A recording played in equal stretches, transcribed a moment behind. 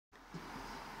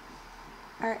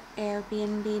our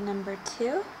Airbnb number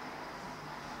 2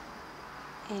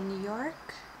 in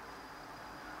York.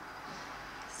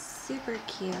 Super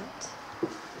cute.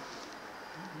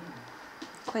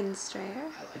 Quinn Strayer.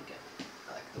 I like it.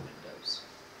 I like the windows.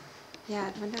 Yeah,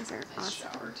 the windows are Nice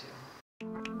awesome. shower too.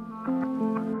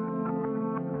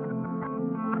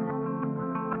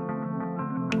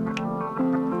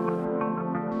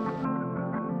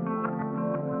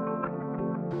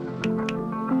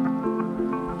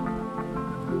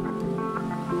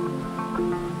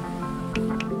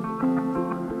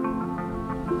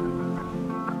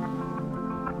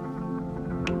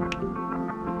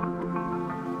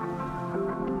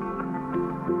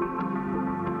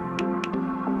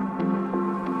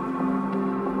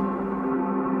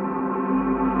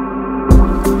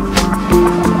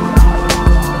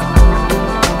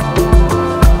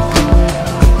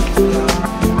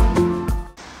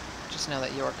 Know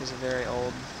that York is a very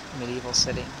old medieval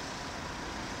city,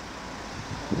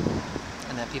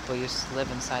 and that people used to live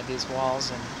inside these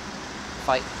walls and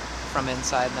fight from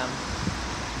inside them,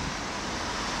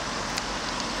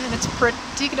 and it's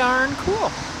pretty darn cool.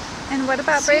 And what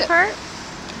about Braveheart?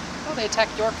 Well, they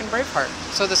attacked York and Braveheart,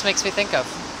 so this makes me think of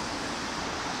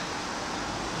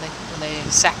when they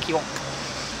sack York.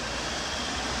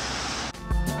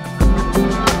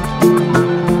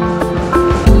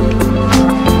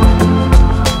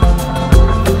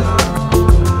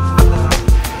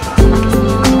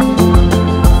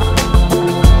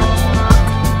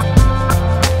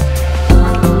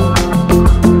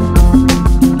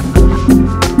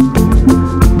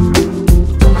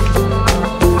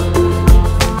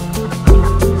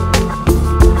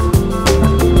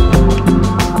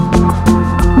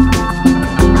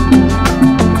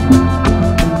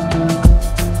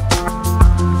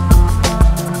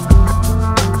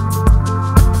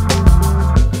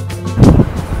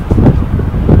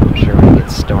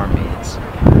 Stormy, it's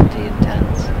pretty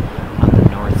intense on the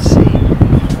North Sea.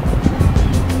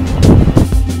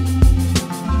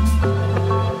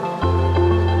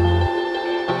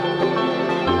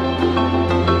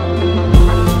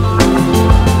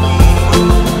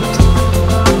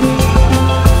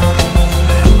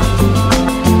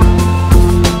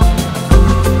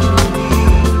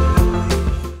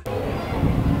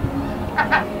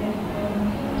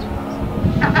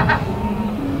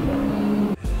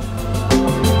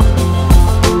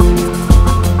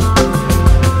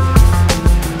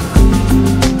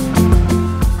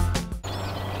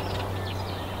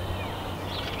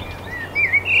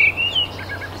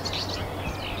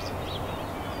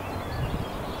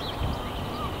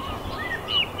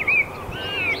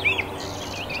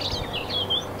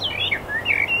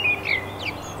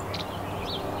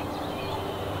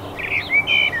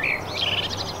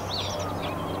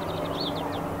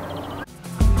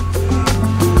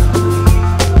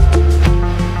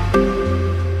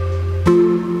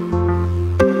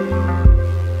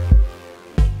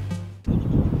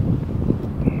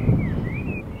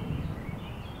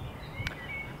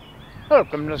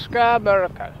 Welcome to Scarborough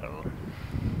Castle.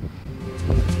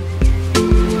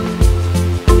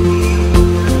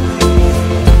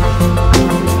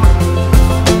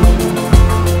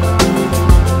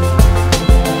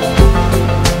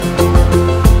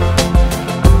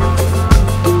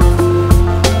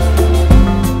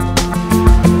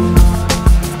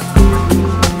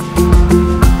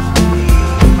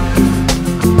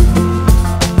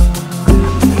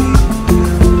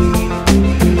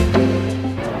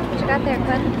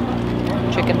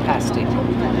 Chicken pasty.